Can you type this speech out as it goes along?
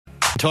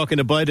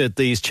talking about it,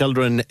 these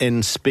children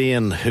in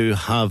Spain who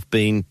have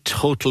been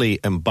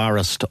totally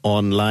embarrassed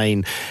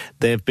online.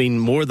 They've been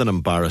more than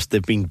embarrassed.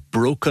 They've been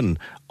broken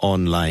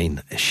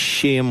online.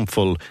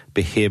 Shameful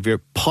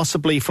behaviour,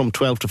 possibly from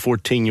 12 to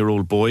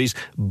 14-year-old boys,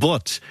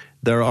 but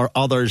there are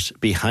others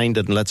behind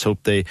it, and let's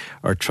hope they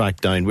are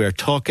tracked down. We're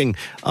talking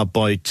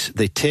about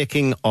the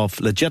taking of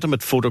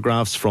legitimate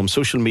photographs from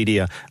social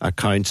media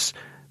accounts,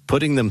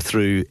 putting them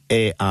through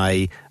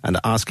AI and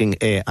asking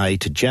AI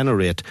to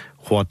generate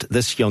what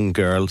this young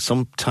girl,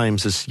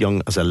 sometimes as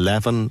young as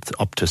 11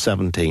 up to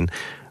 17,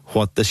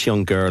 what this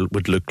young girl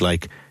would look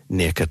like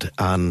naked.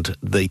 And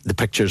the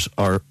pictures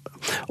are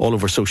all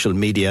over social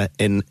media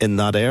in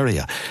that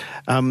area.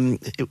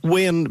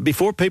 Wayne,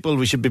 before people,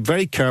 we should be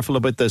very careful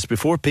about this,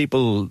 before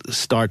people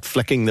start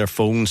flicking their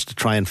phones to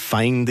try and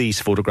find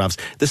these photographs.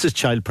 This is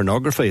child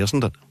pornography,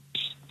 isn't it?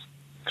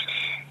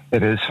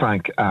 It is,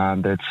 Frank,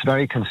 and it's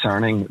very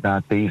concerning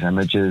that these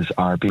images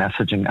are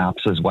messaging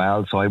apps as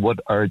well. So I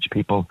would urge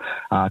people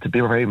to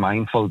be very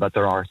mindful that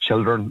there are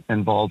children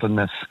involved in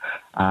this,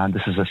 and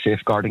this is a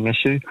safeguarding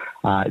issue.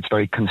 It's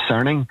very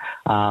concerning,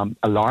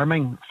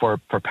 alarming for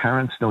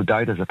parents, no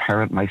doubt, as a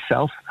parent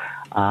myself.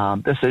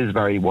 This is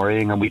very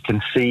worrying, and we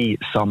can see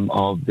some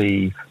of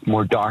the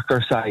more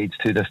darker sides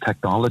to this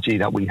technology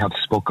that we have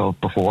spoke of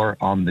before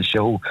on the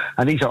show.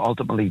 And these are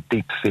ultimately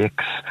deep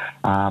fakes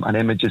and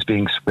images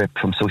being scraped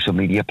from social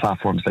media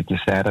platforms, like you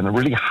said. And it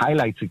really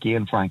highlights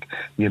again, Frank,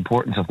 the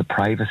importance of the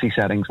privacy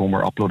settings when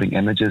we're uploading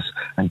images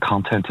and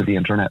content to the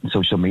internet and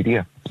social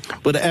media.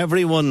 But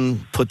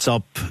everyone puts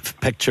up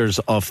pictures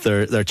of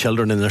their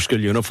children in their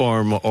school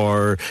uniform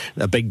or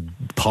a big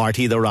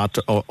party they're at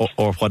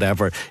or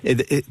whatever.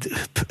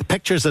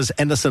 Pictures as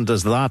innocent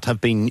as that have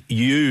been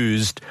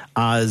used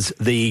as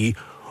the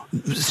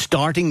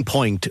starting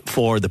point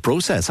for the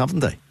process, haven't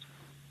they?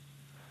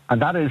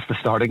 And that is the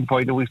starting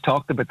point. And we've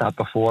talked about that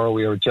before.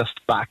 We were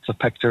just backs of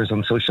pictures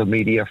on social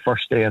media,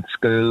 first day at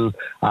school,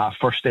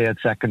 first day at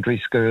secondary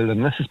school.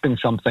 And this has been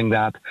something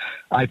that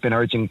I've been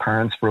urging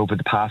parents for over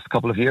the past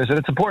couple of years. And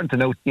it's important to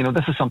note,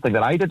 this is something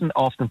that I didn't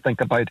often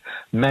think about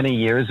many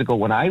years ago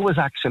when I was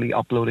actually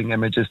uploading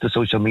images to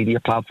social media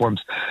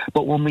platforms.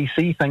 But when we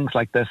see things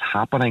like this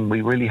happening,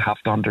 we really have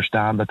to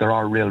understand that there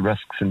are real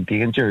risks and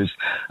dangers.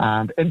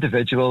 And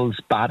individuals,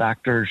 bad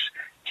actors,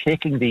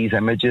 taking these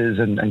images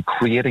and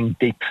creating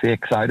deep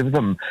fakes out of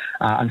them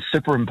and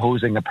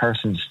superimposing a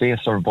person's face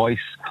or voice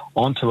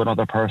onto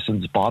another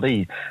person's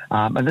body.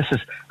 And this is,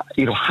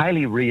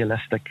 highly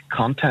realistic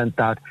content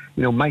that,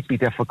 might be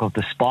difficult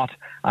to spot.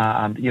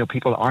 And,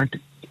 people aren't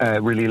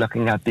really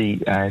looking at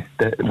the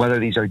whether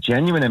these are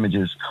genuine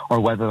images or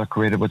whether they're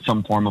created with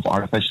some form of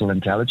artificial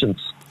intelligence.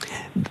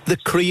 The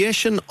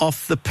creation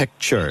of the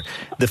picture,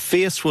 the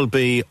face will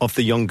be of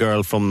the young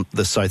girl from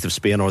the south of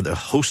Spain or the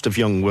host of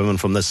young women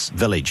from this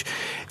village.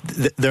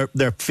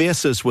 Their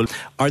faces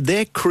are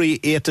they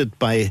created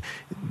by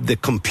the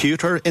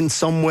computer in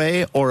some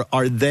way, or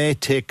are they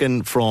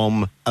taken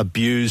from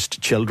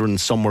abused children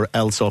somewhere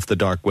else off the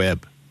dark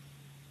web?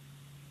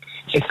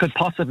 It could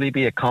possibly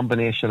be a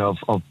combination of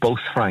both,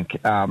 Frank,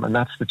 and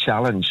that's the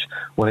challenge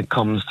when it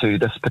comes to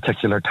this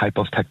particular type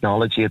of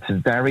technology. It's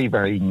very,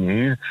 very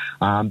new.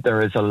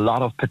 There is a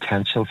lot of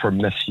potential for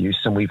misuse,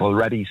 and we've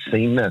already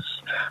seen this.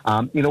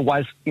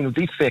 Whilst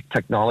deepfake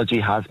technology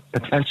has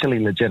potentially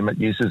legitimate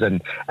uses in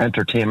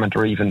entertainment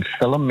or even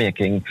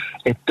filmmaking,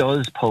 it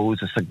does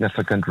pose a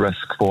significant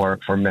risk for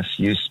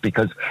misuse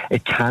because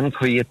it can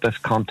create this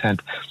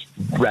content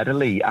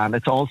readily, and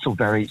it's also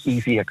very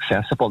easy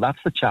accessible. That's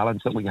the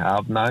challenge that we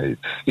have now.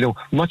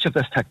 Much of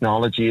this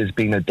technology is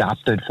being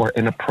adapted for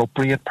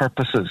inappropriate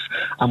purposes,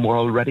 and we're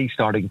already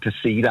starting to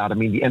see that. I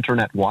mean, the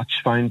Internet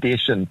Watch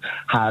Foundation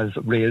has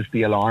raised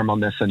the alarm on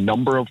this a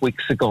number of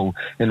weeks ago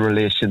in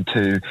relation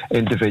to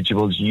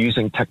individuals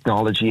using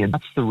technology, and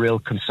that's the real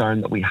concern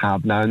that we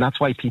have now. And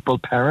that's why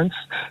parents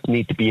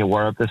need to be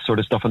aware of this sort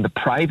of stuff. And the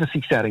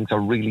privacy settings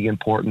are really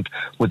important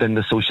within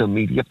the social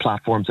media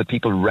platforms, that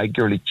people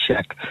regularly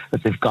check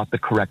that they've got the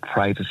correct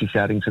privacy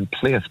settings in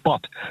place.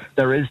 But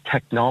there is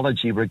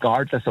technology,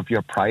 regardless of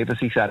your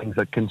privacy settings,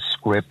 that can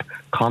scrape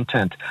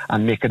content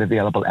and make it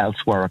available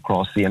elsewhere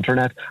across the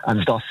internet,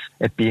 and thus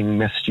it being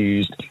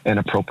misused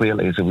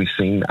inappropriately, as we've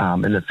seen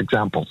in this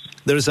example.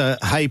 There's a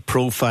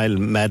high-profile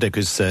medic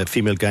who's a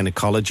female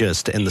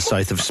gynecologist in the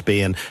south of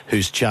Spain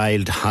whose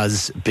child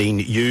has been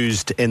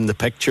used in the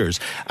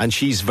pictures, and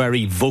she's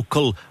very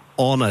vocal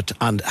on it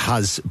and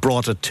has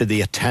brought it to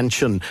the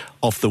attention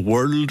of the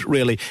world,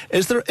 really.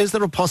 Is there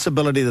a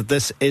possibility that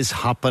this is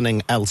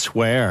happening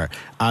elsewhere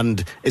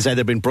and is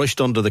either being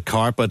brushed under the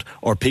carpet,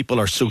 or people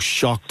are so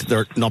shocked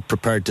they're not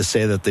prepared to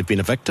say that they've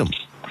been a victim?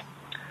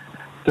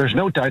 There's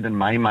no doubt in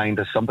my mind,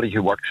 as somebody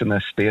who works in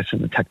this space,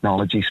 in the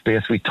technology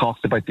space, we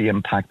talked about the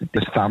impact of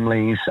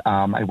families.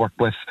 I work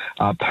with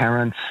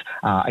parents.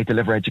 I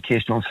deliver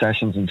educational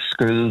sessions in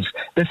schools.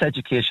 this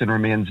education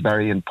remains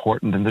very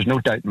important, and there's no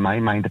doubt in my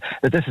mind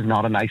that this is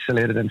not an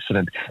isolated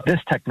incident. This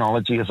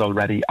technology is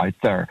already out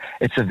there.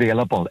 It's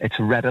available. It's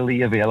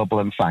readily available,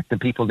 in fact,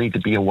 and people need to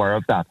be aware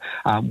of that.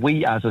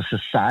 We as a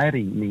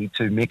society need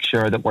to make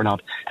sure that we're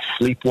not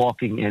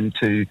sleepwalking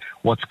into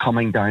what's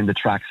coming down the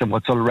tracks and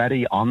what's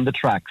already on the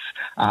tracks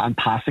and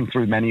passing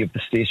through many of the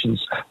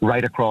stations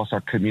right across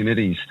our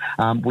communities.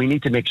 We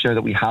need to make sure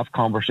that we have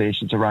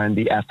conversations around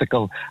the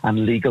ethical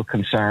and legal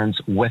concerns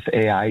with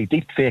AI.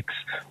 Deepfakes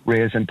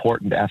raise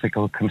important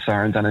ethical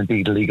concerns and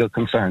indeed legal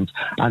concerns,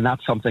 and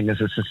that's something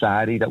as a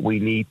society that we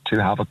need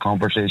to have a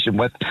conversation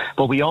with.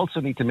 But we also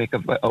need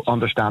to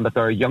understand that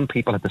there are young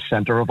people at the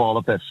centre of all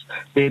of this.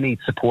 They need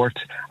support,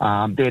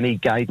 they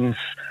need guidance,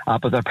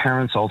 but their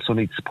parents also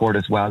need support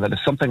as well, that if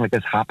something like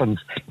this happens,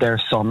 their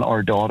son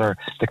or daughter,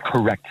 the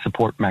correct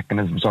support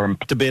mechanisms are in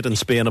place. Debate in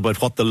Spain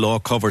about what the law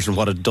covers and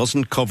what it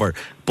doesn't cover,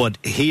 but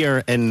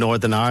here in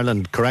Northern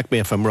Ireland, correct me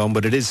if I'm wrong,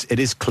 but it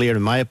is clear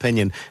in my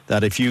opinion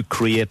that if you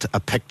create a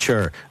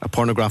picture, a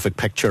pornographic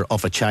picture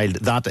of a child,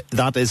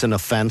 that is an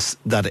offence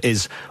that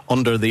is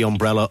under the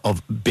umbrella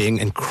of being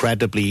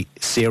incredibly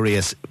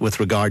serious with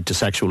regard to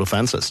sexual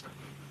offences.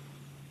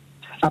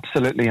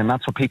 Absolutely, and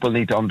that's what people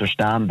need to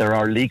understand. There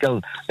are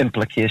legal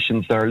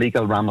implications, there are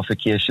legal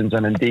ramifications,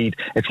 and indeed,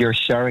 if you're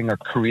sharing or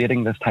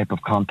creating this type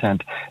of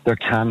content, there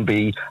can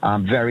be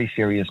very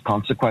serious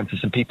consequences,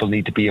 and people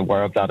need to be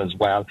aware of that as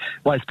well.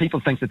 Whilst people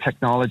think the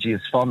technology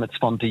is fun, it's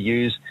fun to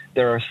use,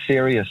 there are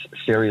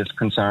serious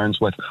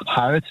concerns with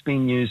how it's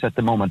being used at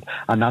the moment,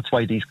 and that's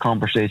why these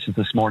conversations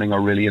this morning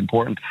are really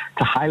important,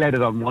 to highlight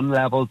it on one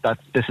level that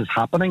this is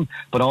happening,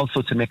 but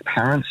also to make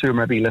parents who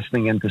may be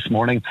listening in this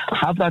morning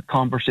have that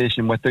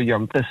conversation with their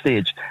young at this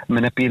stage,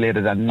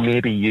 manipulated and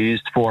maybe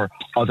used for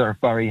other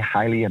very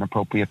highly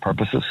inappropriate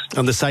purposes.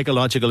 And the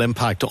psychological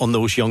impact on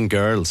those young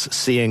girls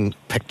seeing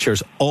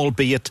pictures,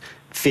 albeit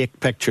fake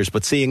pictures,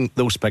 but seeing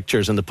those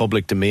pictures in the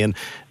public domain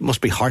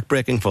must be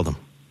heartbreaking for them.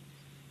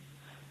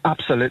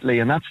 Absolutely,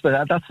 and that's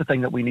the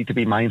thing that we need to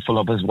be mindful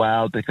of as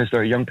well, because there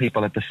are young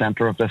people at the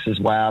centre of this as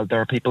well. There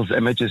are people's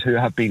images who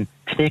have been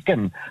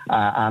taken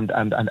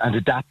and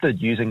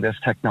adapted using this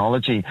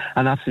technology,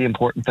 and that's the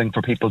important thing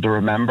for people to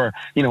remember.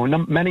 You know,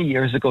 many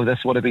years ago,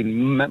 this would have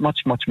been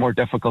much more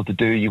difficult to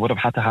do. You would have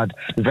had to have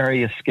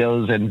various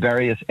skills in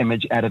various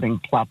image editing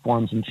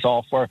platforms and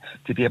software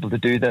to be able to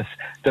do this.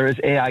 There is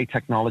AI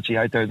technology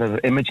out there that an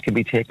image can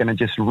be taken and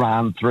just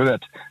ran through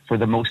it for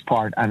the most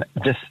part, and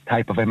this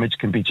type of image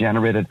can be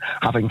generated,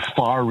 having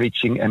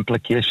far-reaching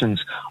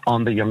implications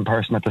on the young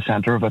person at the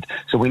centre of it.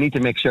 So we need to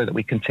make sure that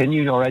we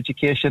continue our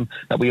education,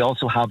 that we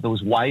also have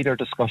those wider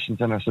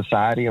discussions in our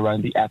society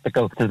around the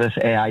ethical to this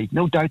AI.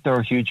 No doubt there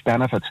are huge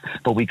benefits,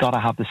 but we got to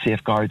have the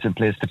safeguards in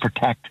place to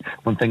protect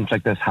when things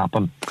like this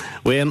happen.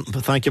 Wayne,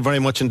 thank you very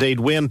much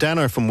indeed. Wayne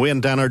Denner from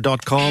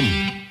waynedenner.com.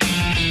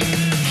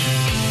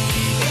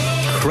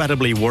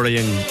 Incredibly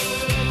worrying,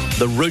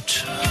 the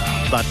route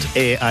that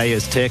AI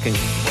is taking.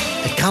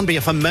 It can be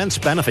of immense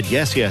benefit,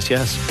 yes,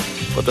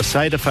 but the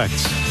side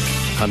effects,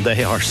 and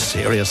they are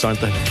serious,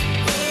 aren't they?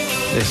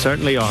 They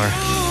certainly are.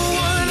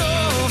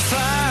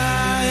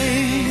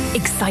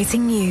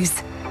 Exciting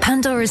news.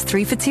 Pandora's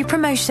 3 for 2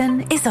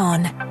 promotion is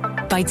on.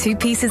 Buy 2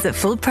 pieces at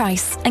full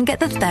price and get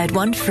the third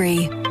one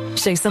free.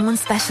 Show someone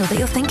special that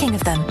you're thinking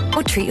of them,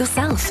 or treat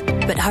yourself.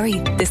 But hurry,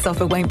 this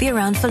offer won't be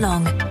around for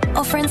long.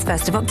 Offer ends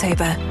 1st of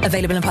October.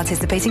 Available in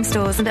participating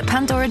stores and at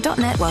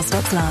pandora.net while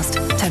stocks last.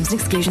 Terms and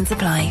exclusions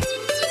apply.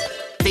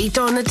 Feet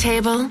on the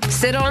table,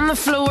 sit on the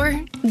floor,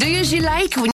 do as you like when